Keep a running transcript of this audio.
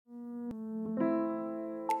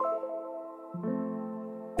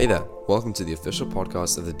Hey there, welcome to the official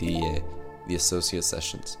podcast of the DEA, the Associate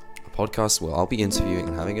Sessions, a podcast where I'll be interviewing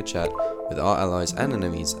and having a chat with our allies and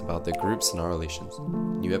enemies about their groups and our relations.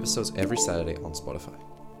 New episodes every Saturday on Spotify.